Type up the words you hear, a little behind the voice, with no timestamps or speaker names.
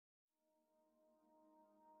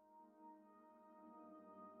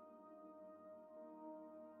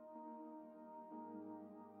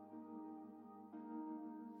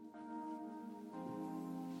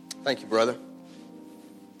Thank you, brother.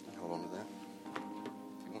 Hold on to that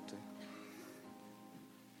if you want to.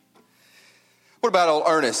 What about old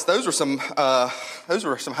Ernest? Those were some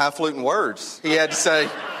highfalutin words he had to say.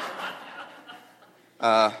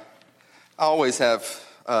 I always have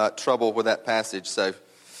trouble with that passage, so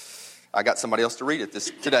I got somebody else to read it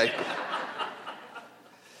today.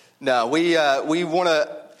 No, we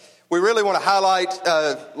really want to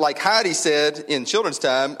highlight, like Heidi said in children's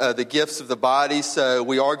time, the gifts of the body. So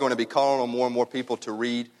we are going to be calling on more and more people to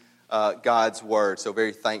read God's word. So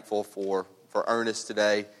very thankful for Ernest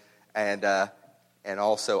today, and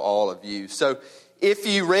also all of you. So if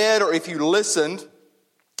you read or if you listened,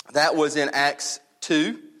 that was in Acts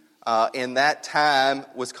 2, and that time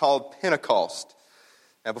was called Pentecost.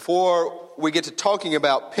 Now, before we get to talking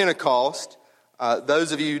about Pentecost,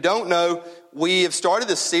 those of you who don't know, we have started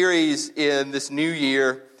this series in this new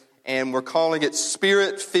year, and we're calling it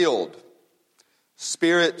Spirit-Filled.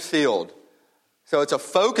 Spirit-Filled. So it's a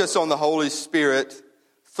focus on the Holy Spirit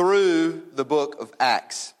through the book of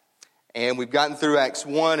Acts. And we've gotten through Acts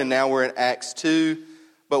 1, and now we're in Acts 2.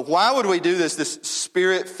 But why would we do this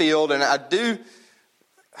Spirit-Filled? And I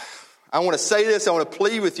want to say this, I want to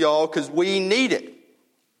plead with y'all, because we need it.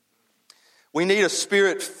 We need a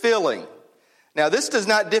Spirit filling. Now, this does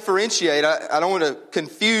not differentiate. I don't want to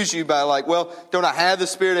confuse you by like, well, don't I have the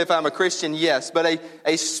Spirit if I'm a Christian? Yes, but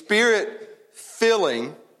a Spirit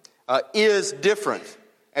filling is different,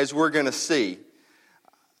 as we're going to see.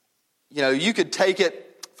 You know, you could take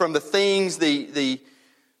it from the things, the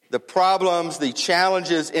problems, the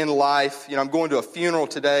challenges in life. You know, I'm going to a funeral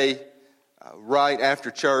today, right after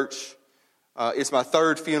church. It's my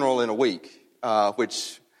third funeral in a week,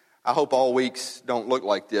 which I hope all weeks don't look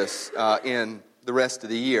like this in the rest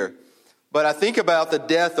of the year. But I think about the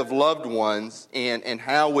death of loved ones and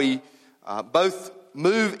how we both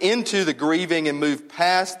move into the grieving and move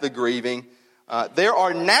past the grieving. There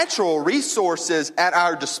are natural resources at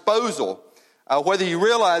our disposal. Whether you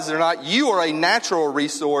realize it or not, you are a natural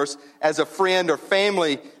resource as a friend or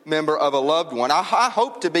family member of a loved one. I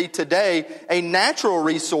hope to be today a natural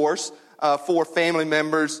resource for family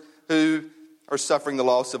members who are suffering the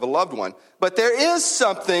loss of a loved one. But there is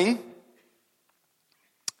something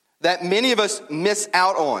that many of us miss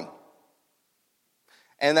out on,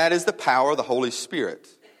 and that is the power of the Holy Spirit.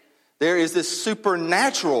 There is this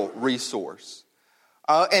supernatural resource.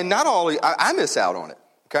 And not only, I miss out on it,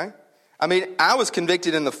 okay? I mean, I was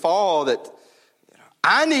convicted in the fall that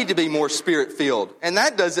I need to be more Spirit-filled. And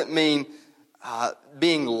that doesn't mean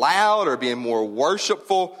being loud or being more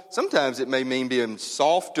worshipful. Sometimes it may mean being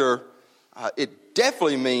softer. It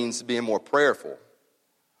definitely means being more prayerful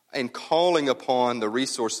and calling upon the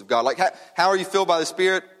resources of God. Like, how are you filled by the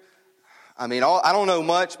Spirit? I mean, I don't know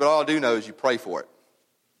much, but all I do know is you pray for it.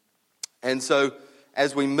 And so,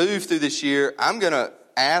 as we move through this year, I'm going to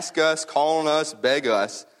ask us, call on us, beg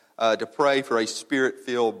us to pray for a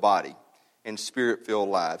Spirit-filled body and Spirit-filled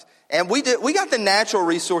lives. And we got the natural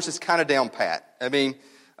resources kind of down pat. I mean,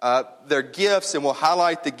 they're gifts, and we'll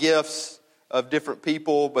highlight the gifts of different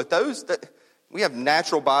people, but we have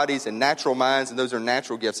natural bodies and natural minds, and those are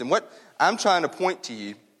natural gifts. And what I'm trying to point to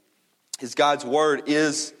you is God's Word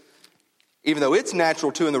is, even though it's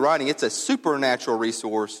natural too in the writing, it's a supernatural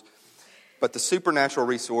resource, but the supernatural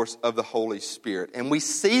resource of the Holy Spirit. And we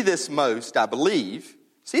see this most, I believe,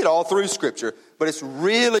 see it all through Scripture, but it's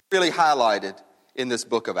really, really highlighted in this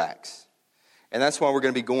book of Acts. And that's why we're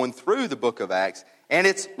going to be going through the book of Acts. And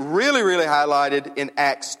it's really, really highlighted in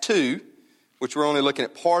Acts 2, which we're only looking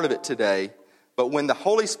at part of it today. But when the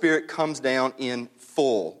Holy Spirit comes down in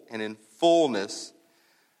full and in fullness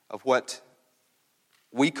of what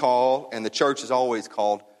we call, and the church has always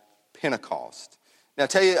called, Pentecost. Now, I'll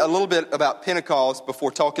tell you a little bit about Pentecost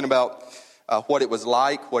before talking about what it was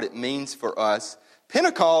like, what it means for us.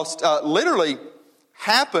 Pentecost literally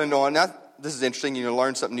happened on, now this is interesting, you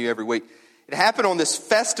learn something new every week. It happened on this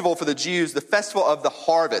festival for the Jews, the festival of the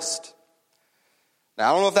harvest. Now,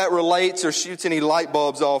 I don't know if that relates or shoots any light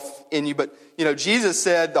bulbs off in you, but, Jesus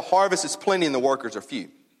said the harvest is plenty and the workers are few.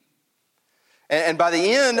 And by the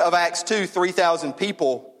end of Acts 2, 3,000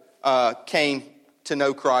 people came to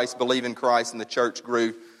know Christ, believe in Christ, and the church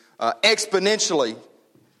grew exponentially,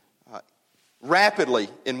 rapidly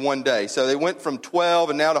in one day. So they went from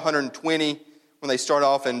 12 and now to 120 when they start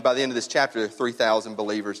off, and by the end of this chapter, there are 3,000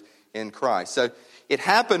 believers in Christ. So it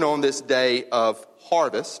happened on this day of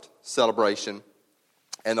harvest celebration,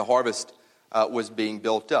 and the harvest was being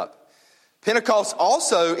built up. Pentecost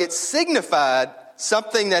also, it signified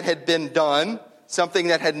something that had been done, something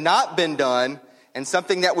that had not been done, and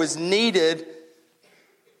something that was needed,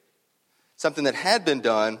 something that had been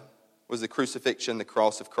done was the crucifixion, the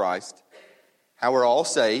cross of Christ. How we're all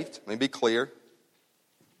saved. Let me be clear.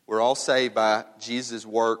 We're all saved by Jesus'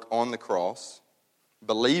 work on the cross,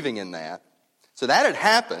 believing in that. So that had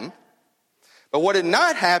happened. But what had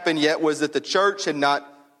not happened yet was that the church had not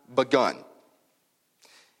begun.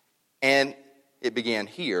 And it began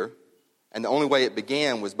here. And the only way it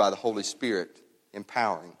began was by the Holy Spirit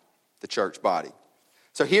empowering the church body.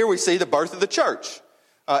 So here we see the birth of the church.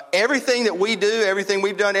 Everything that we do, everything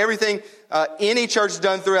we've done, everything any church has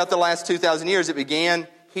done throughout the last 2,000 years, it began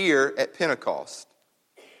here at Pentecost.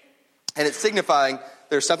 And it's signifying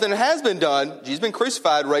there's something that has been done. Jesus has been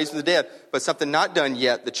crucified, raised from the dead, but something not done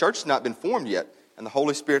yet. The church has not been formed yet. And the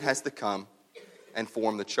Holy Spirit has to come and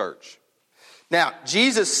form the church. Now,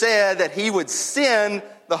 Jesus said that he would send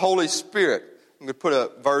the Holy Spirit. I'm going to put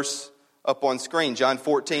a verse up on screen, John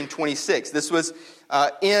 14:26. This was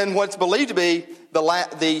in what's believed to be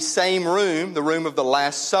the same room, the room of the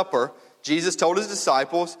Last Supper. Jesus told his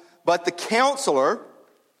disciples, but the Counselor,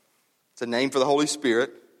 it's a name for the Holy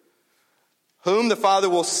Spirit, whom the Father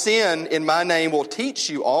will send in my name will teach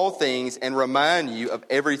you all things and remind you of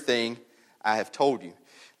everything I have told you.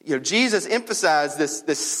 You know, Jesus emphasized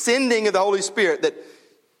this sending of the Holy Spirit, that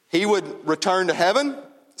he would return to heaven,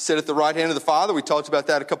 sit at the right hand of the Father. We talked about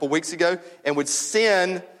that a couple weeks ago, and would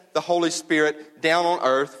send the Holy Spirit down on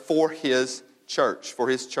earth for his church, for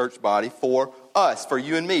his church body, for us, for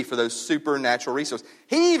you and me, for those supernatural resources.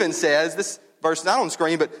 He even says, this verse is not on the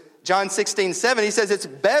screen, but John 16:7, he says, it's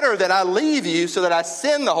better that I leave you so that I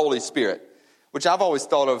send the Holy Spirit, which I've always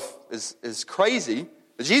thought of as crazy.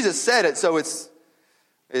 But Jesus said it, so it's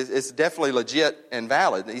definitely legit and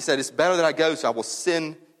valid. He said, it's better that I go, so I will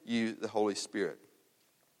send you the Holy Spirit.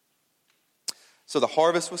 So the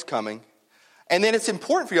harvest was coming. And then it's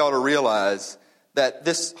important for y'all to realize that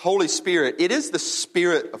this Holy Spirit, it is the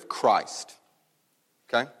Spirit of Christ.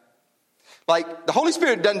 Okay? Like, the Holy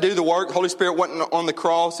Spirit doesn't do the work. The Holy Spirit wasn't on the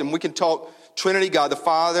cross, and we can talk Trinity, God the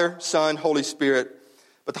Father, Son, Holy Spirit.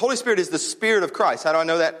 But the Holy Spirit is the Spirit of Christ. How do I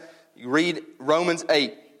know that? You read Romans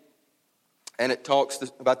 8, and it talks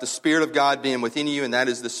about the Spirit of God being within you, and that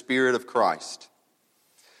is the Spirit of Christ.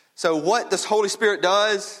 So what this Holy Spirit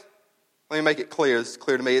does, let me make it clear. It's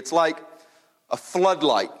clear to me. It's like a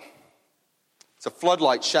floodlight. It's a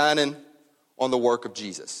floodlight shining on the work of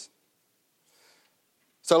Jesus.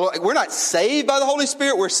 So we're not saved by the Holy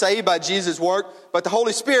Spirit. We're saved by Jesus' work. But the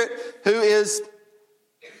Holy Spirit, who is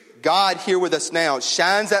God here with us now,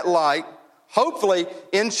 shines that light, hopefully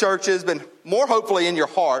in churches, but more hopefully in your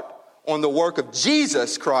heart, on the work of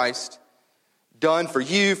Jesus Christ, done for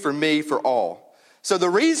you, for me, for all. So the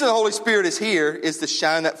reason the Holy Spirit is here is to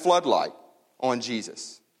shine that floodlight on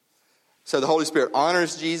Jesus. So the Holy Spirit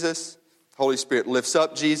honors Jesus. The Holy Spirit lifts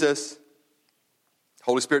up Jesus. The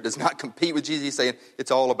Holy Spirit does not compete with Jesus. He's saying it's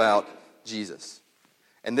all about Jesus.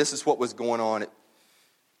 And this is what was going on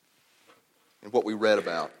and what we read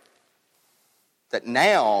about. That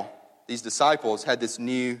now these disciples had this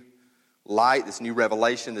new light, this new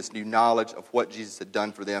revelation, this new knowledge of what Jesus had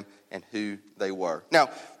done for them and who they were. Now,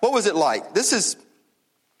 what was it like? This is,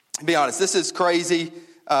 to be honest, this is crazy.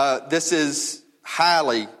 This is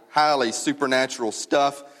highly, highly supernatural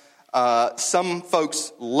stuff. Some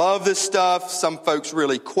folks love this stuff. Some folks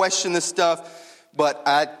really question this stuff. But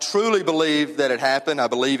I truly believe that it happened. I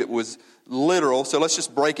believe it was literal. So let's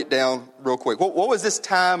just break it down real quick. What was this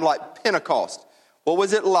time like Pentecost? What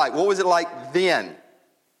was it like? What was it like then?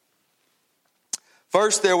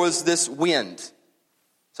 First, there was this wind.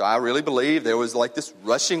 So I really believe there was like this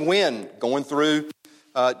rushing wind going through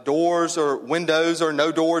doors or windows, or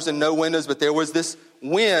no doors and no windows. But there was this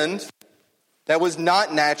wind that was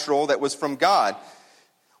not natural, that was from God.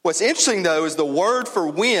 What's interesting, though, is the word for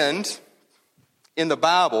wind in the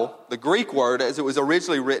Bible, the Greek word, as it was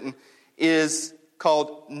originally written, is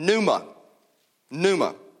called pneuma.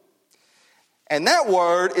 Pneuma. And that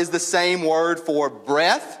word is the same word for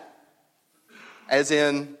breath, as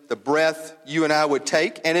in the breath you and I would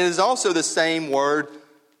take. And it is also the same word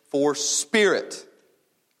for spirit.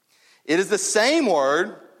 It is the same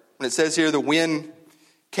word, when it says here the wind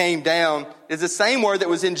came down, it's the same word that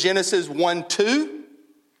was in Genesis 1:2,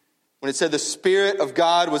 when it said the Spirit of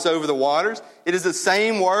God was over the waters. It is the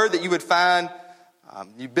same word that you would find,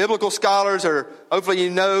 you biblical scholars, or hopefully you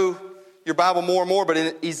know your Bible more and more, but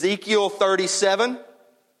in Ezekiel 37,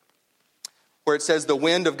 where it says the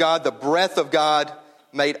wind of God, the breath of God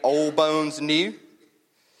made old bones new.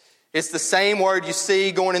 It's the same word you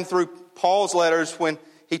see going in through Paul's letters when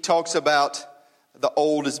he talks about the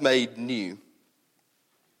old is made new.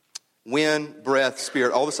 Wind, breath,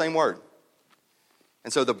 spirit, all the same word.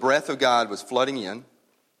 And so the breath of God was flooding in,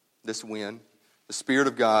 this wind. The Spirit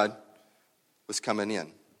of God was coming in.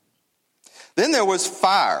 Then there was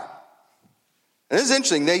fire. And this is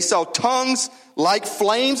interesting. They saw tongues like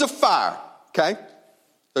flames of fire. Okay?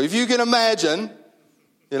 So if you can imagine,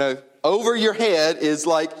 over your head is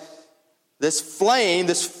like this flame,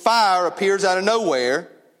 this fire appears out of nowhere.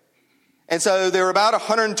 And so there were about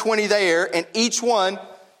 120 there, and each one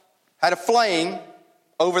had a flame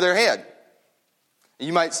over their head. And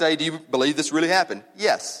you might say, do you believe this really happened?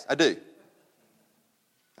 Yes, I do.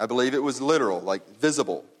 I believe it was literal, like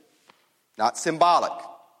visible, not symbolic.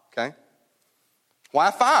 Okay? Why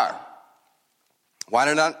fire? Why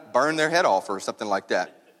did not burn their head off or something like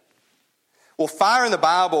that? Well, fire in the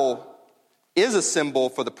Bible is a symbol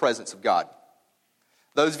for the presence of God.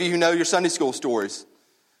 Those of you who know your Sunday school stories,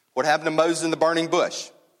 what happened to Moses in the burning bush?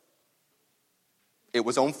 It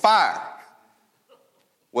was on fire.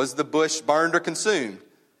 Was the bush burned or consumed?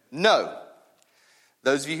 No.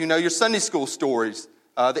 Those of you who know your Sunday school stories,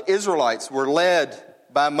 the Israelites were led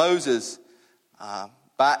by Moses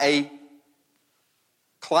by a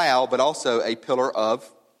cloud, but also a pillar of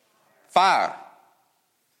fire.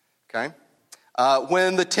 Okay?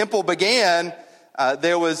 When the temple began,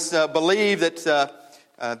 there was believed that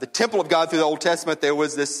the temple of God through the Old Testament, there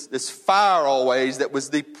was this fire always that was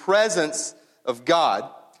the presence of God.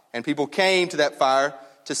 And people came to that fire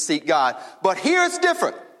to seek God. But here it's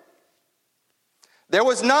different. There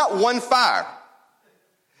was not one fire.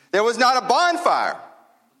 There was not a bonfire.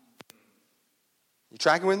 You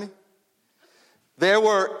tracking with me? There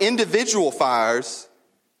were individual fires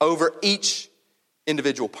over each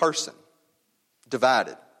individual person,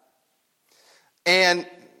 divided. And,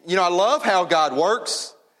 I love how God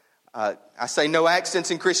works. I say no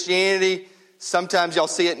accidents in Christianity. Sometimes y'all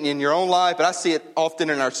see it in your own life, but I see it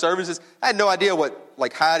often in our services. I had no idea what,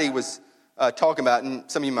 Heidi was talking about, and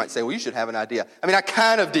some of you might say, well, you should have an idea. I mean, I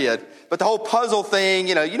kind of did, but the whole puzzle thing,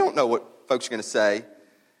 you don't know what folks are going to say.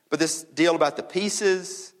 But this deal about the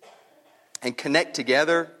pieces and connect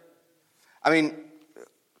together. I mean,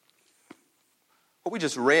 what we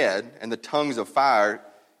just read and the tongues of fire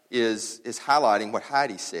is highlighting what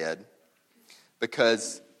Heidi said,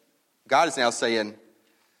 because God is now saying,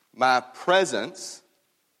 my presence,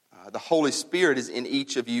 the Holy Spirit is in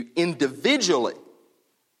each of you individually.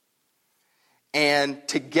 And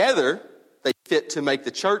together, they fit to make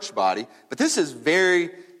the church body. But this is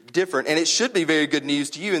very different, and it should be very good news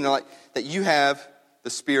to you, and that you have the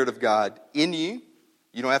Spirit of God in you.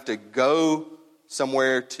 You don't have to go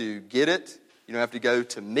somewhere to get it. You don't have to go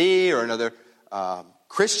to me or another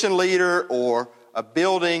Christian leader or a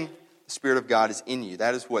building. The Spirit of God is in you.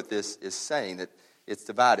 That is what this is saying, that it's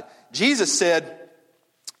divided. Jesus said,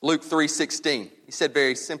 Luke 3:16, he said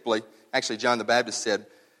very simply, actually John the Baptist said,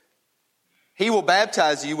 he will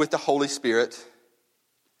baptize you with the Holy Spirit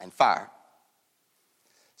and fire.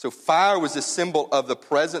 So fire was a symbol of the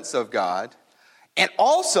presence of God. And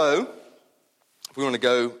also, if we want to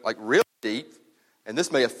go real deep, and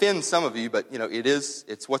this may offend some of you, but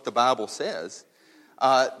it's what the Bible says,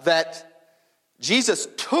 that Jesus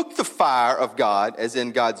took the fire of God, as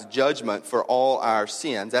in God's judgment for all our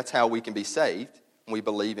sins. That's how we can be saved when we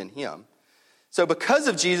believe in Him. So because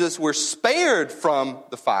of Jesus, we're spared from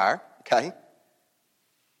the fire, okay?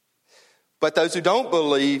 But those who don't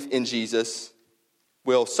believe in Jesus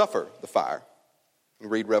will suffer the fire. You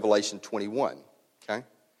read Revelation 21, okay?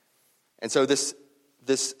 And so this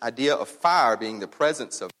idea of fire being the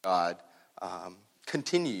presence of God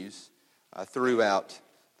continues throughout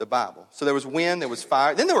the Bible. So there was wind, there was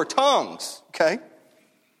fire. Then there were tongues, okay?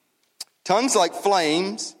 Tongues like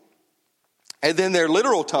flames. And then their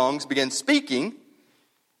literal tongues began speaking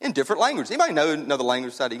in different languages. Anybody know another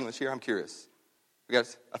language besides English here? I'm curious. We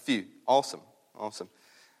got a few. Awesome.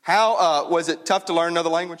 How was it tough to learn another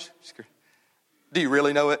language? Do you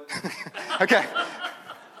really know it? Okay.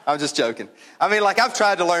 I'm just joking. I mean, I've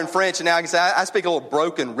tried to learn French, and now I can say I speak a little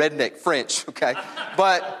broken redneck French, okay?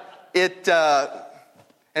 But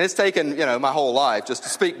it's taken, my whole life just to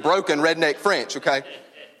speak broken redneck French, okay?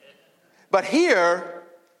 But here,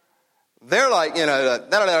 they're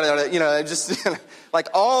just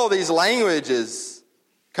all these languages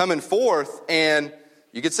coming forth, and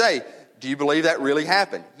you could say, do you believe that really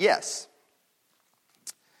happened? Yes.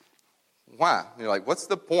 Why? You're what's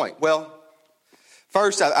the point? Well,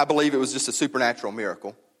 first, I believe it was just a supernatural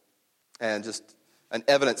miracle and just an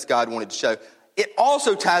evidence God wanted to show. It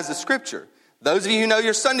also ties to Scripture. Those of you who know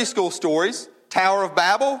your Sunday school stories, Tower of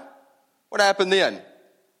Babel, what happened then?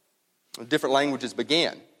 Different languages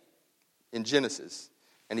began in Genesis,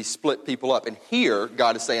 and He split people up. And here,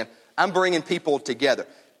 God is saying, I'm bringing people together.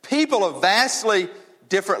 People of vastly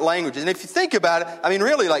different languages. And if you think about it, I mean,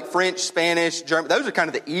 really like French, Spanish, German, those are kind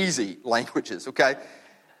of the easy languages, okay?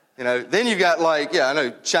 You know, then you've got like, I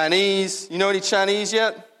know Chinese. You know any Chinese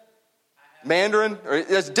yet? Mandarin?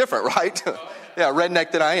 That's different, right? Yeah,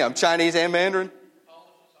 redneck that I am. Chinese and Mandarin?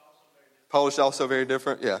 Polish also very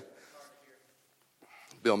different, yeah.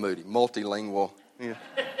 Bill Moody, multilingual. Yeah.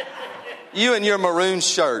 You and your maroon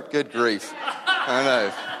shirt, good grief. I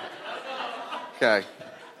know.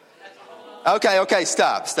 Okay,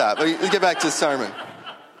 stop. Let's get back to the sermon.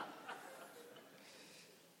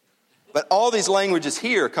 But all these languages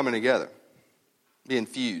here are coming together, being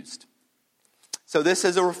fused. So this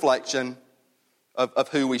is a reflection of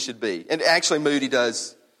who we should be. And actually Moody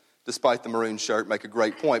does, despite the maroon shirt, make a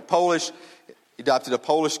great point. Polish, he adopted a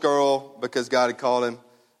Polish girl because God had called him.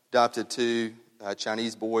 Adopted two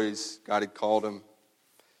Chinese boys, God had called him.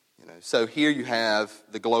 You know, so here you have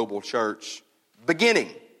the global church beginning.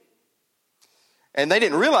 And they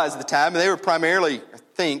didn't realize at the time, they were primarily, I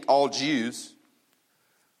think, all Jews.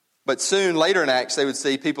 But soon, later in Acts, they would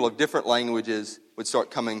see people of different languages would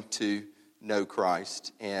start coming to know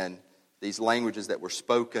Christ. And these languages that were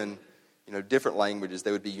spoken, you know, different languages,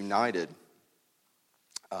 they would be united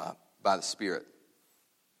by the Spirit.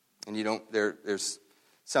 And there's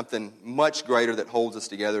something much greater that holds us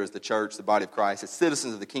together as the church, the body of Christ, as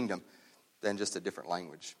citizens of the kingdom, than just a different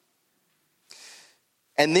language.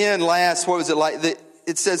 And then last, what was it like?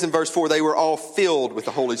 It says in verse 4, they were all filled with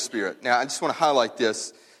the Holy Spirit. Now, I just want to highlight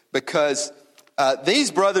this because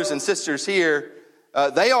these brothers and sisters here,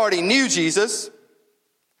 they already knew Jesus.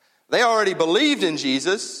 They already believed in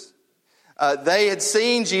Jesus. They had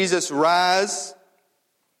seen Jesus rise.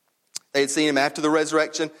 They had seen him after the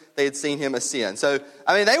resurrection. They had seen him ascend. So,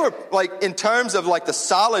 I mean, they were like, in terms of like the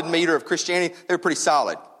solid meter of Christianity, they were pretty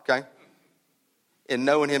solid, okay? In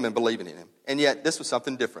knowing him and believing in him. And yet, this was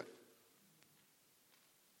something different.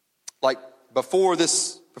 Like, before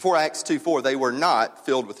Acts 2:4, they were not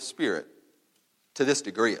filled with the Spirit. To this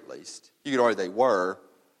degree, at least. You could argue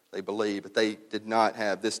they believed, but they did not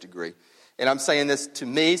have this degree. And I'm saying this to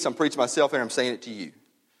me, so I'm preaching myself here, I'm saying it to you.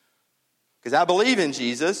 Because I believe in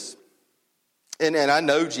Jesus. And I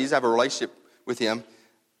know Jesus, I have a relationship with him.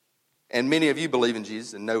 And many of you believe in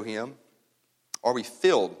Jesus and know him. Are we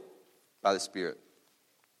filled by the Spirit?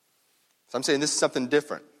 So I'm saying this is something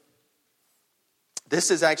different. This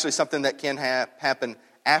is actually something that can happen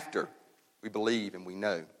after we believe and we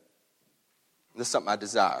know. This is something I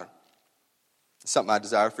desire. It's something I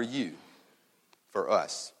desire for you, for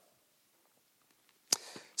us.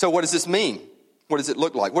 So what does this mean? What does it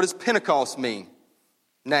look like? What does Pentecost mean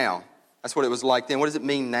now? That's what it was like then. What does it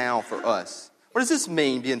mean now for us? What does this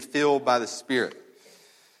mean, being filled by the Spirit?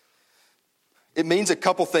 It means a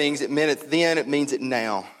couple things. It meant it then, it means it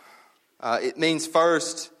now. It means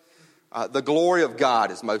first, the glory of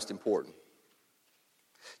God is most important.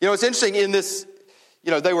 You know, it's interesting in this,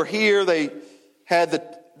 you know, they were here, they had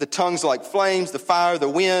the tongues like flames, the fire, the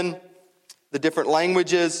wind, the different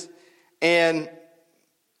languages, and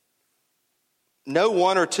no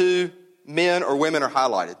one or two men or women are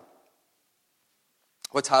highlighted.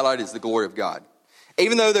 What's highlighted is the glory of God.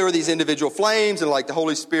 Even though there were these individual flames and like the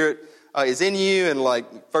Holy Spirit is in you and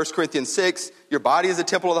like 1 Corinthians 6, your body is a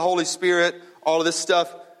temple of the Holy Spirit, all of this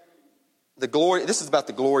stuff, this is about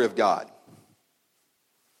the glory of God.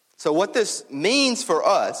 So what this means for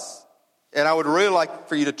us, and I would really like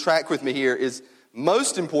for you to track with me here, is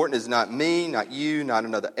most important is not me, not you, not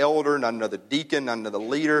another elder, not another deacon, not another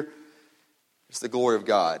leader. It's the glory of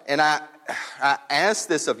God. And I ask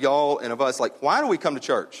this of y'all and of us, like, why do we come to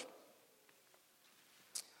church?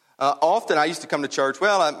 Often I used to come to church,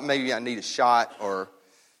 maybe I need a shot or,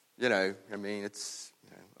 it's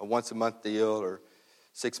a once a month deal or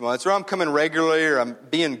 6 months. Or I'm coming regularly or I'm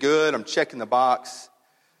being good, I'm checking the box.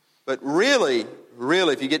 But really,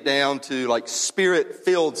 if you get down to like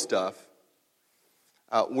Spirit-filled stuff,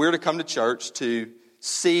 we're to come to church to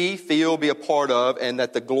see, feel, be a part of, and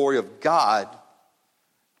that the glory of God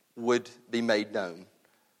would be made known.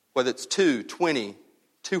 Whether it's 2, 20,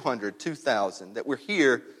 200, 2,000, that we're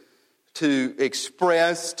here to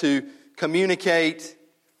express, to communicate,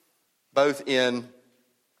 both in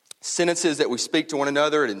sentences that we speak to one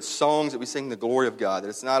another and in songs that we sing the glory of God.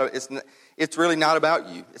 That it's really not about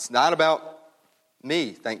you. It's not about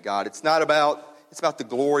me, thank God. It's about the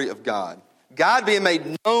glory of God. God being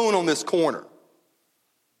made known on this corner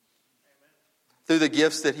through the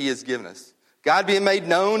gifts that he has given us. God being made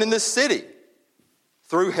known in this city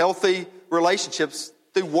through healthy relationships,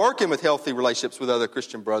 through working with healthy relationships with other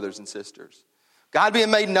Christian brothers and sisters. God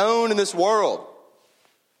being made known in this world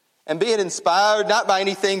and being inspired, not by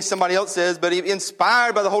anything somebody else says, but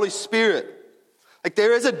inspired by the Holy Spirit. Like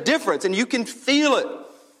there is a difference, and you can feel it.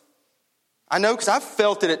 I know because I've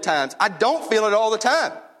felt it at times. I don't feel it all the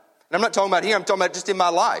time. And I'm not talking about here, I'm talking about just in my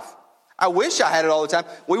life. I wish I had it all the time.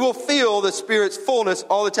 We will feel the Spirit's fullness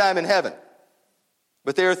all the time in heaven.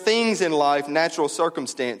 But there are things in life, natural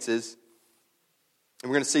circumstances, and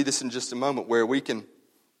we're going to see this in just a moment, where we can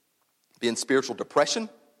be in spiritual depression.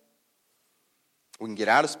 We can get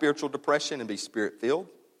out of spiritual depression and be Spirit-filled.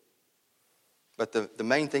 But the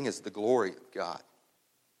main thing is the glory of God.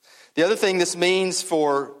 The other thing this means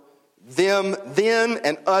for them then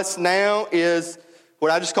and us now is what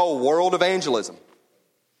I just call world evangelism.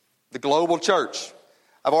 The global church.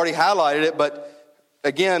 I've already highlighted it, but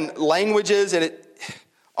again, languages and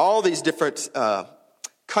all these different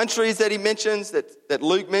countries that he mentions, that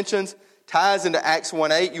Luke mentions, ties into Acts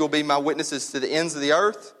 1:8. You will be my witnesses to the ends of the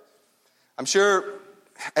earth. I'm sure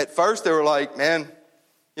at first they were like, man,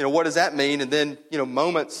 what does that mean? And then,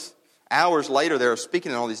 moments, hours later, they're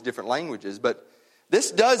speaking in all these different languages. But this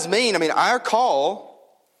does mean, our call,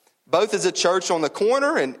 both as a church on the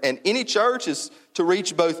corner and any church, is to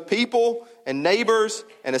reach both people and neighbors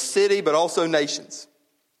and a city, but also nations.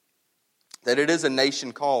 That it is a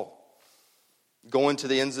nation call, going to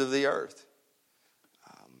the ends of the earth.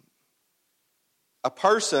 A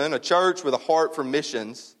person, a church with a heart for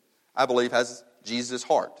missions, I believe, has Jesus'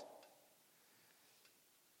 heart.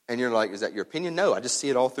 And you're like, is that your opinion? No, I just see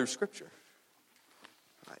it all through Scripture.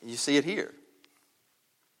 You see it here.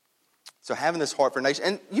 So having this heart for nation,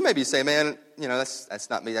 and you may be saying, man, that's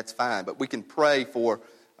not me, that's fine. But we can pray for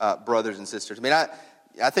brothers and sisters.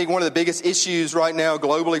 I think one of the biggest issues right now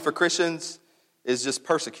globally for Christians is just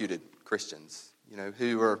persecuted Christians,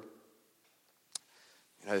 who are,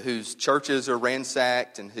 whose churches are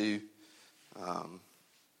ransacked and who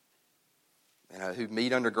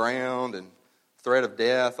meet underground and threat of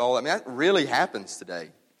death, all that. That really happens today,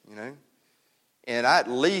 And I at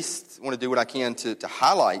least want to do what I can to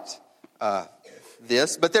highlight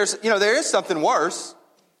this. But there is something worse.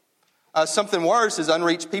 Something worse is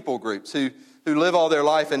unreached people groups who live all their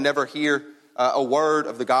life and never hear a word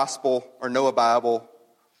of the gospel or know a Bible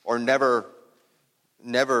or never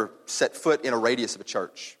set foot in a radius of a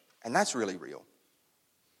church. And that's really real.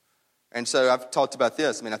 And so I've talked about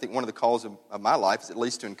this. I think one of the calls of my life is at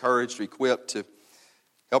least to encourage, to equip, to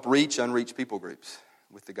help reach unreached people groups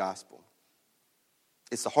with the gospel.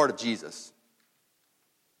 It's the heart of Jesus.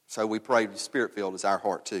 So we pray Spirit-filled is our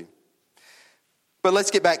heart too. But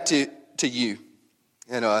let's get back to you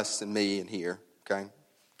and us and me and here, okay?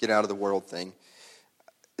 Get out of the world thing.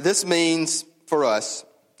 This means for us,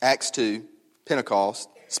 Acts 2, Pentecost,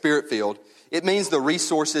 Spirit-filled, it means the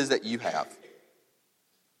resources that you have.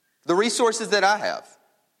 The resources that I have.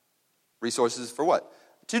 Resources for what?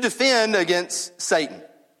 To defend against Satan.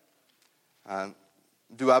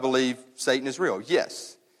 Do I believe Satan is real?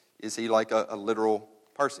 Yes. Is he like a literal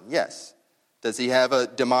person? Yes. Does he have a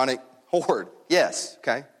demonic horde? Yes.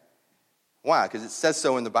 Okay. Why? Because it says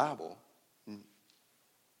so in the Bible.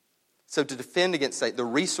 So to defend against Satan, the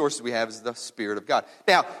resources we have is the Spirit of God.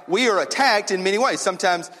 Now, we are attacked in many ways.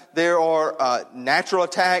 Sometimes there are natural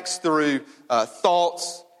attacks through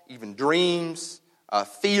thoughts, even dreams,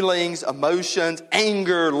 feelings, emotions,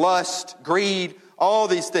 anger, lust, greed, all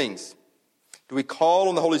these things. Do we call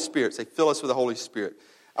on the Holy Spirit? Say, fill us with the Holy Spirit.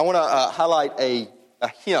 I want to highlight a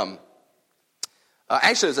hymn.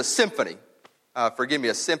 Actually, it's a symphony. Forgive me,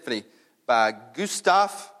 a symphony by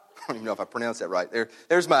Gustav. I don't even know if I pronounced that right.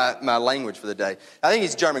 There's my language for the day. I think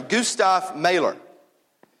he's German. Gustav Mahler.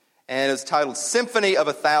 And it's titled Symphony of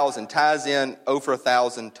 1,000. Ties in, "Oh, for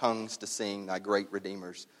 1,000 tongues to sing thy great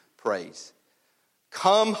Redeemer's praise."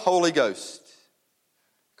 Come, Holy Ghost,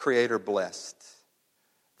 Creator blessed.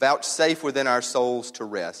 Vouchsafe within our souls to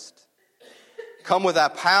rest. Come with thy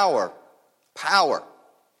power,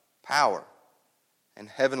 and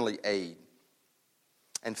heavenly aid.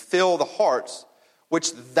 And fill the hearts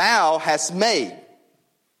which thou hast made.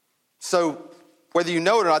 So, whether you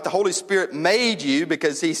know it or not, the Holy Spirit made you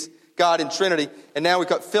because he's God in Trinity. And now we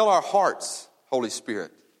fill our hearts, Holy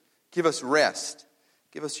Spirit. Give us rest.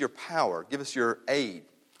 Give us your power. Give us your aid.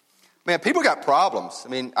 Man, people got problems.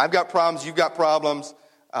 I've got problems. You've got problems.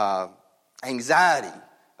 Anxiety,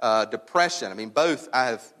 depression. Both I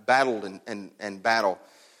have battled and battle.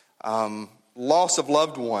 Loss of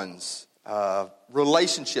loved ones,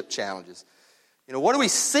 relationship challenges. What do we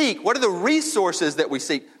seek? What are the resources that we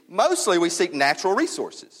seek? Mostly we seek natural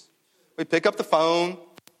resources. We pick up the phone,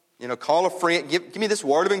 call a friend, give me this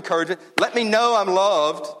word of encouragement. Let me know I'm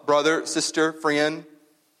loved, brother, sister, friend.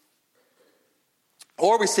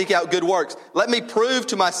 Or we seek out good works. Let me prove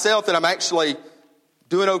to myself that I'm actually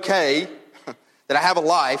doing okay, that I have a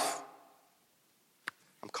life.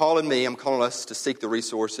 I'm calling us to seek the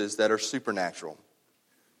resources that are supernatural.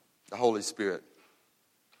 The Holy Spirit.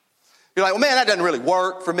 You're like, well, man, that doesn't really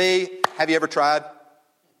work for me. Have you ever tried?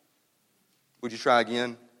 Would you try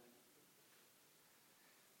again?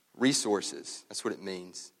 Resources, that's what it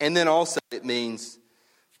means. And then also it means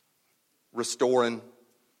restoring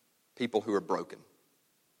people who are broken.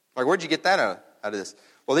 Like, where'd you get that out of this?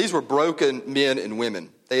 Well, these were broken men and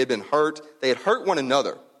women. They had been hurt. They had hurt one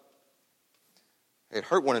another.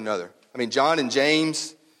 I mean, John and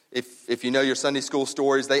James, if you know your Sunday school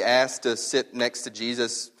stories, they asked to sit next to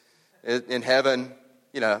Jesus in heaven.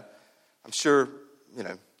 I'm sure,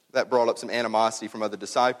 that brought up some animosity from other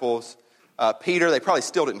disciples. Peter, they probably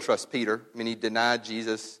still didn't trust Peter. I mean, he denied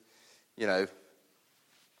Jesus,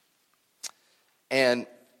 And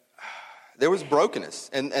there was brokenness.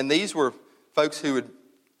 And these were folks who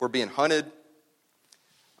were being hunted.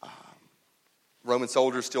 Roman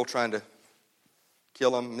soldiers still trying to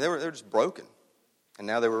kill them. They were just broken. And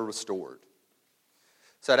now they were restored.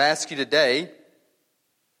 So I'd ask you today,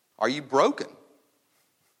 are you broken?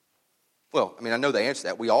 Well, I know the answer to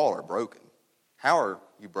that. We all are broken. How are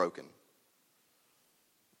you broken?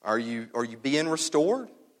 Are you being restored?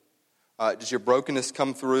 Does your brokenness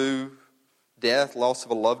come through death, loss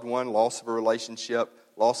of a loved one, loss of a relationship,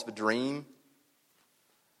 loss of a dream?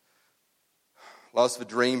 Loss of a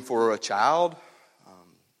dream for a child?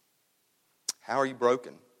 How are you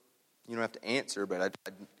broken? You don't have to answer, but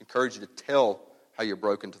I'd encourage you to tell how you're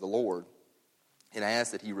broken to the Lord and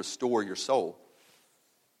ask that He restore your soul.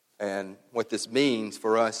 And what this means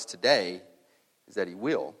for us today is that He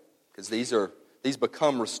will, because these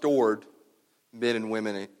become restored men and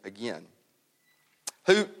women again,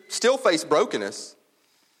 who still face brokenness,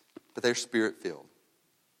 but they're Spirit-filled.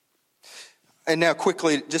 And now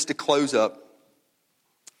quickly, just to close up,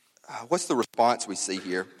 what's the response we see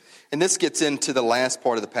here? And this gets into the last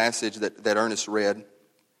part of the passage that Ernest read.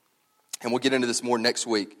 And we'll get into this more next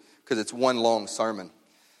week because it's one long sermon.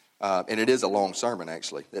 And it is a long sermon,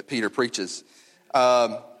 actually, that Peter preaches.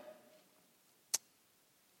 But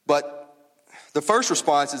the first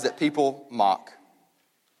response is that people mock.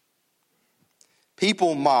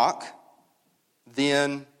 People mock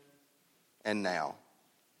then and now.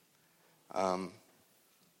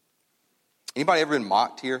 Anybody ever been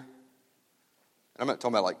mocked here? And I'm not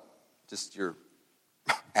talking about like just your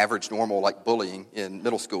average, normal, like bullying in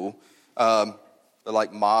middle school. But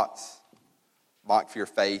like mocked for your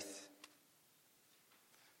faith.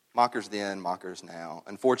 Mockers then, mockers now.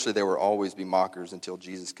 Unfortunately, there will always be mockers until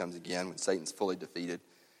Jesus comes again when Satan's fully defeated.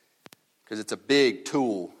 Because it's a big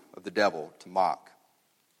tool of the devil to mock.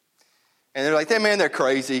 And they're like, hey man, they're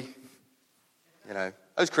crazy.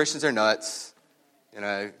 Those Christians are nuts. Give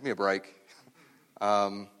me a break.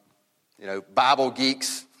 Bible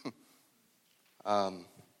geeks.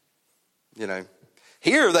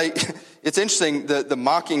 Here it's interesting, the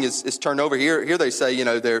mocking is turned over. Here they say,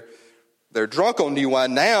 they're drunk on new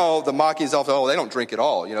wine. Now the mocking is often, they don't drink at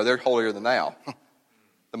all. They're holier than thou.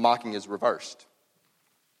 The mocking is reversed.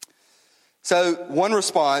 So one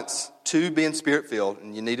response to being Spirit-filled,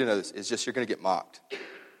 and you need to know this, is just you're going to get mocked.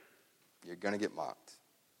 You're going to get mocked.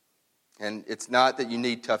 And it's not that you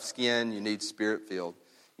need tough skin, you need Spirit-filled.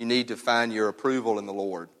 You need to find your approval in the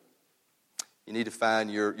Lord. You need to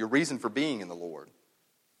find your reason for being in the Lord.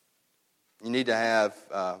 You need to have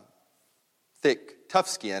thick, tough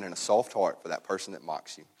skin and a soft heart for that person that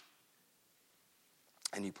mocks you.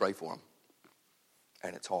 And you pray for them.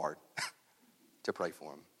 And it's hard to pray for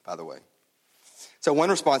them, by the way. So one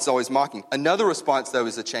response is always mocking. Another response, though,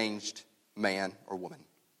 is a changed man or woman.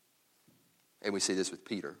 And we see this with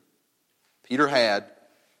Peter. Peter had,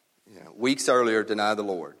 weeks earlier, denied the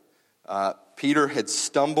Lord. Peter had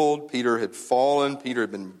stumbled. Peter had fallen. Peter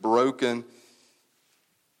had been broken,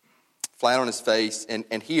 flat on his face.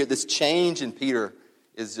 And here, this change in Peter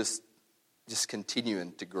is just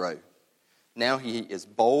continuing to grow. Now he is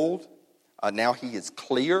bold. Now he is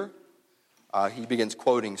clear. He begins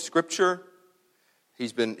quoting Scripture.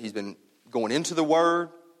 He's been going into the Word.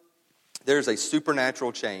 There's a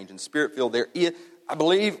supernatural change and Spirit-filled. I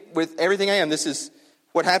believe with everything I am, this is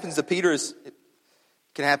what happens to Peter. It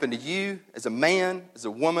can happen to you as a man, as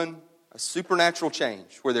a woman, a supernatural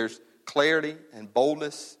change where there's clarity and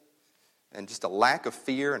boldness and just a lack of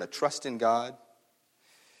fear and a trust in God.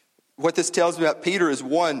 What this tells me about Peter is,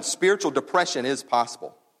 one, spiritual depression is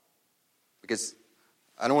possible. Because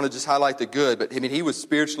I don't want to just highlight the good, but he was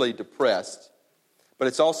spiritually depressed. But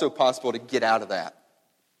it's also possible to get out of that.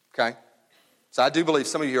 Okay? So I do believe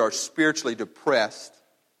some of you are spiritually depressed,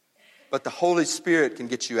 but the Holy Spirit can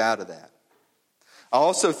get you out of that. I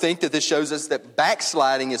also think that this shows us that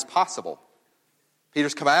backsliding is possible.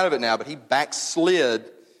 Peter's come out of it now, but he backslid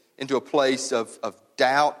into a place of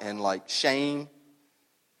doubt and like shame.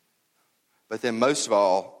 But then most of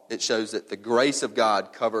all, it shows that the grace of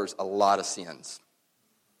God covers a lot of sins.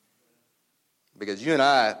 Because you and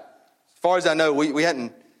I, as far as I know, we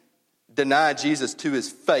hadn't denied Jesus to his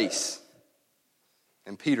face.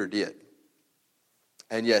 And Peter did.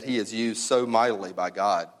 And yet he is used so mightily by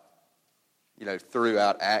God,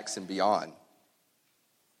 throughout Acts and beyond.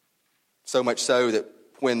 So much so that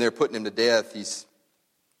when they're putting him to death,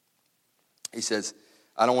 he says,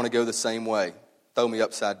 I don't want to go the same way. Throw me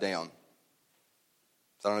upside down.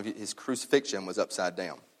 So I don't know if his crucifixion was upside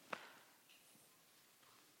down.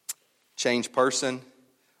 Changed person.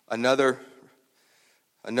 Another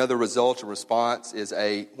result or response is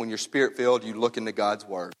when you're spirit-filled, you look into God's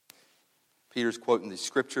Word. Peter's quoting the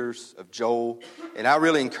scriptures of Joel. And I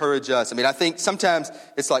really encourage us. I think sometimes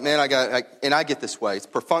it's like, man, I get this way. It's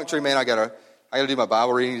perfunctory, man, I got to do my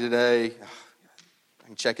Bible reading today. I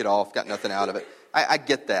can check it off, got nothing out of it. I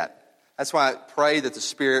get that. That's why I pray that the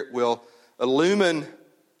Spirit will illumine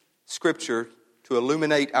Scripture to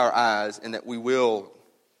illuminate our eyes and that we will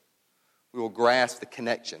grasp the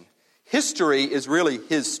connection. History is really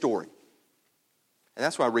his story. And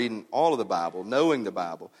that's why reading all of the Bible, knowing the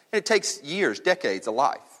Bible, and it takes years, decades of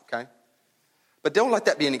life, okay? But don't let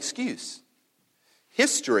that be an excuse.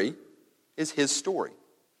 History is his story.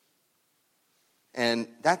 And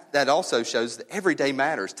that also shows that every day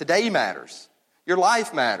matters. Today matters. Your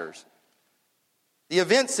life matters. The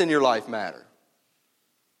events in your life matter.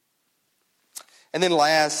 And then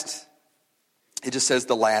last, it just says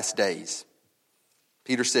the last days.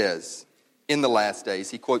 Peter says, in the last days,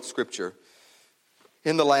 he quotes Scripture.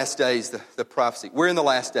 In the last days, the prophecy. We're in the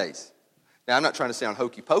last days. Now, I'm not trying to sound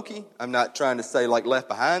hokey pokey. I'm not trying to say like Left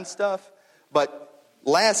Behind stuff. But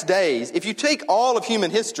last days, if you take all of human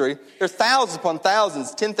history, there's thousands upon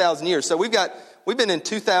thousands, 10,000 years. So we've been in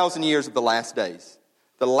 2,000 years of the last days.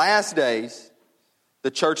 The last days, the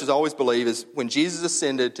church has always believed, is when Jesus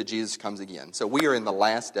ascended to Jesus comes again. So we are in the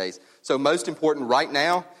last days. So most important right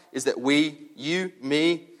now is that we, you,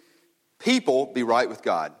 me, people be right with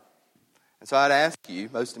God. And so I'd ask you,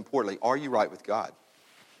 most importantly, are you right with God?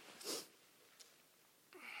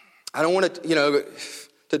 I don't want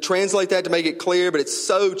to translate that to make it clear, but it's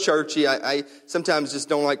so churchy. I sometimes just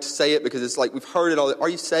don't like to say it because it's like we've heard it all. Are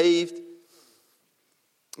you saved?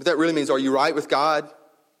 What that really means, are you right with God?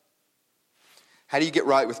 How do you get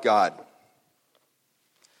right with God?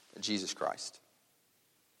 Jesus Christ.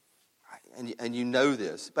 And you know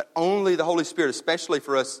this, but only the Holy Spirit, especially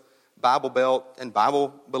for us Bible Belt and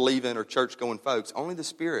Bible believing or church going folks, only the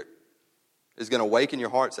Spirit is going to awaken your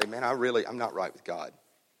heart and say, man, I'm not right with God.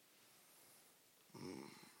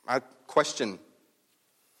 I question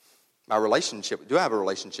my relationship. Do I have a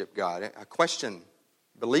relationship with God? I question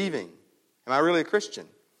believing. Am I really a Christian?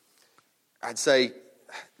 I'd say,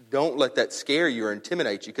 don't let that scare you or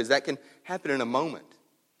intimidate you, because that can happen in a moment.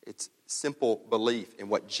 It's simple belief in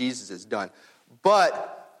what Jesus has done.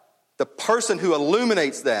 But the person who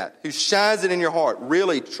illuminates that, who shines it in your heart,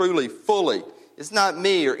 really, truly, fully, it's not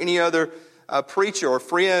me or any other preacher or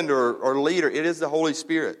friend or leader. It is the Holy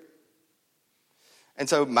Spirit. And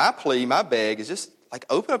so my plea, my beg is just like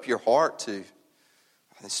open up your heart to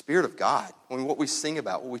the Spirit of God. What we sing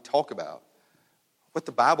about, what we talk about, what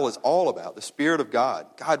the Bible is all about, the Spirit of God.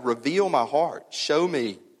 God, reveal my heart. Show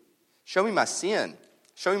me my sin.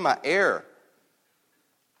 Show me my error.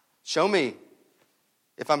 Show me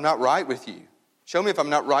if I'm not right with you. Show me if I'm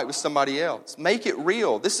not right with somebody else. Make it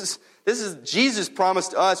real. This is Jesus' promise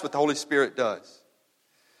to us what the Holy Spirit does.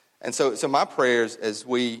 And so my prayers as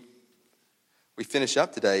we finish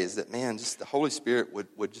up today is that, man, just the Holy Spirit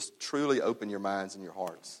would just truly open your minds and your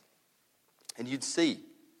hearts. And you'd see,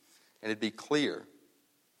 and it'd be clear.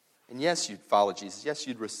 And yes, you'd follow Jesus. Yes,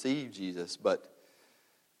 you'd receive Jesus, but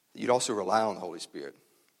you'd also rely on the Holy Spirit.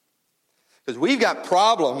 Because we've got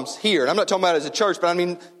problems here. And I'm not talking about it as a church, but I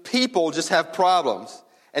mean people just have problems.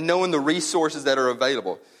 And knowing the resources that are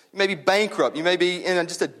available. You may be bankrupt. You may be in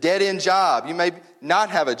just a dead-end job. You may not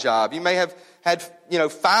have a job. You may have had,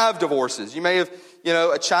 5 divorces. You may have,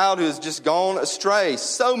 a child who has just gone astray.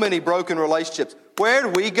 So many broken relationships. Where do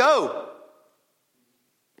we go?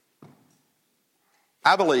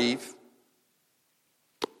 I believe,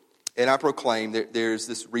 and I proclaim that there's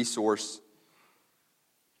this resource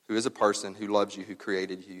who is a person who loves you, who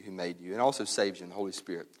created you, who made you, and also saves you in the Holy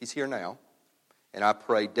Spirit. He's here now, and I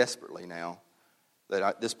pray desperately now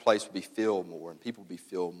that this place would be filled more and people would be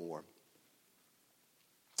filled more.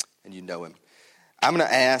 And you know him. I'm going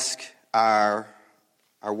to ask our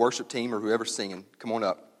worship team or whoever's singing, come on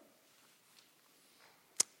up.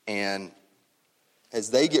 And as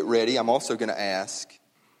they get ready, I'm also going to ask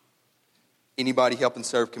anybody helping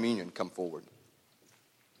serve communion come forward.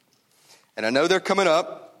 And I know they're coming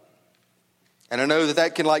up, and I know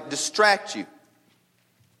that can distract you.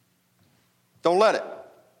 Don't let it.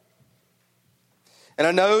 And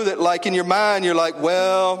I know that in your mind you're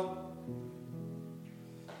well,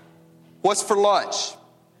 what's for lunch?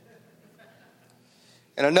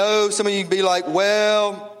 And I know some of you can be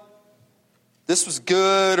well, this was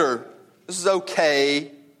good or this is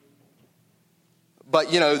okay. But,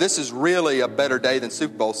 this is really a better day than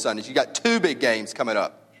Super Bowl Sundays. You got 2 big games coming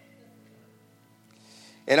up.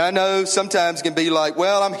 And I know sometimes it can be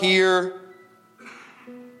well, I'm here.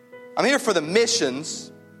 I'm here for the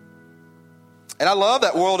missions. And I love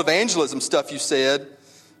that world evangelism stuff you said.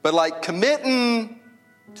 But committing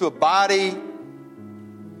to a body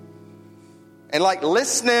and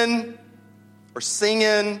listening or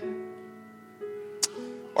singing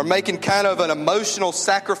or making kind of an emotional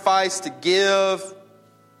sacrifice to give.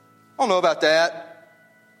 I don't know about that.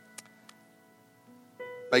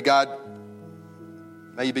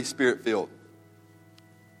 May you be Spirit-filled.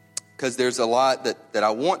 Because there's a lot that I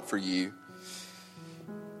want for you.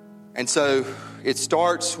 And so it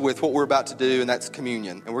starts with what we're about to do, and that's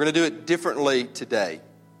communion. And we're going to do it differently today.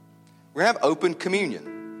 We're going to have open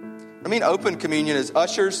communion. I mean, open communion is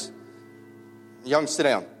ushers. Young, sit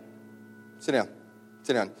down. Sit down.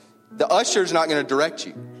 Sit down. The usher's not going to direct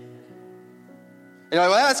you.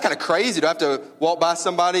 That's kind of crazy. Do I have to walk by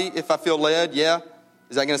somebody if I feel led? Yeah.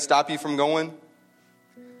 Is that going to stop you from going?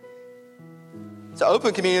 So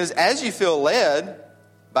open communion is as you feel led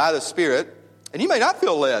by the Spirit, and you may not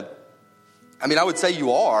feel led. I would say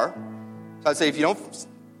you are. So I'd say if you don't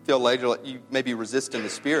feel led, you may be resisting the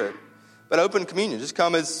Spirit. But open communion, just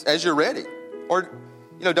come as you're ready. Or,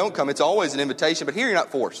 don't come. It's always an invitation, but here you're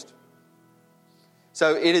not forced.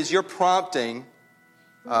 So it is your prompting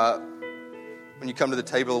when you come to the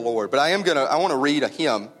table of the Lord. But I want to read a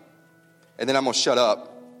hymn, and then I'm going to shut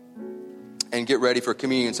up and get ready for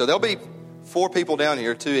communion. So there'll be 4 people down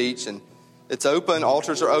here, 2 each, and it's open.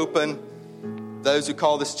 Altars are open. Those who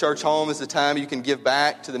call this church home is the time you can give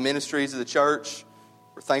back to the ministries of the church.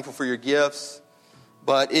 We're thankful for your gifts.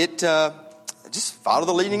 But just follow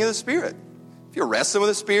the leading of the Spirit. If you're wrestling with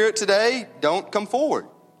the Spirit today, don't come forward.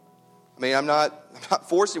 I'm not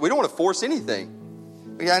forcing. We don't want to force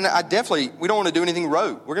anything. We don't want to do anything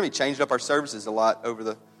rote. We're going to be changing up our services a lot over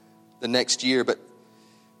the next year. But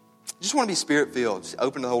just want to be Spirit-filled. Just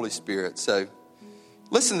open to the Holy Spirit. So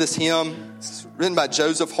listen to this hymn. It's written by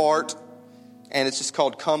Joseph Hart. And it's just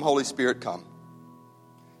called Come, Holy Spirit, Come.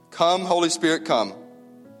 Come, Holy Spirit, come.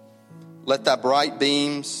 Let thy bright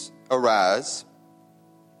beams arise.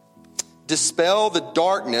 Dispel the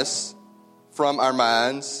darkness from our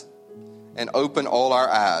minds and open all our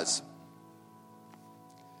eyes.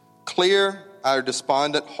 Clear our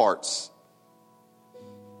despondent hearts,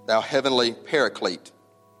 thou heavenly Paraclete.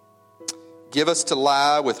 Give us to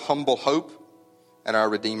lie with humble hope at our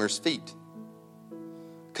Redeemer's feet.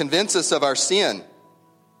 Convince us of our sin,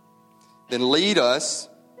 then lead us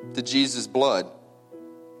to Jesus' blood,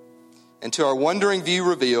 and to our wondering view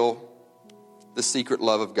reveal the secret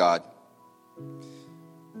love of God.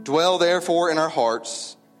 Dwell therefore in our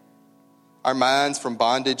hearts, our minds from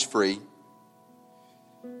bondage free.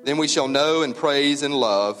 Then we shall know and praise and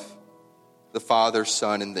love the Father,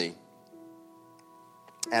 Son, and Thee.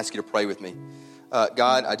 I ask you to pray with me.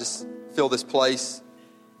 God, I just fill this place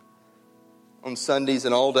on Sundays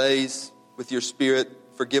and all days with your Spirit.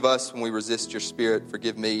 Forgive us when we resist your Spirit.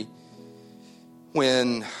 Forgive me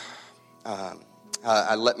when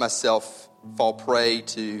I let myself fall prey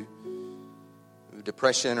to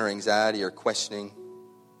depression or anxiety or questioning.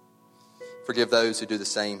 Forgive those who do the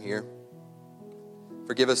same here.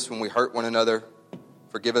 Forgive us when we hurt one another.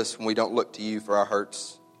 Forgive us when we don't look to you for our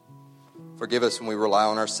hurts. Forgive us when we rely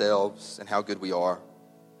on ourselves and how good we are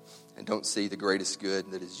and don't see the greatest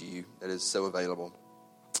good that is you, that is so available.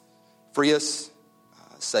 Free us,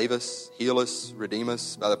 save us, heal us, redeem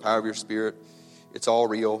us by the power of your Spirit. It's all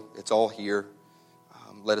real. It's all here.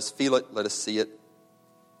 Let us feel it. Let us see it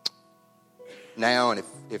now. And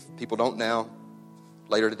if people don't now,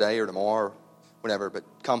 later today or tomorrow or whenever. But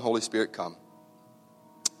come, Holy Spirit, come.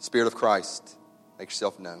 Spirit of Christ, make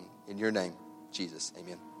yourself known. In your name, Jesus,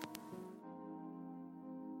 amen.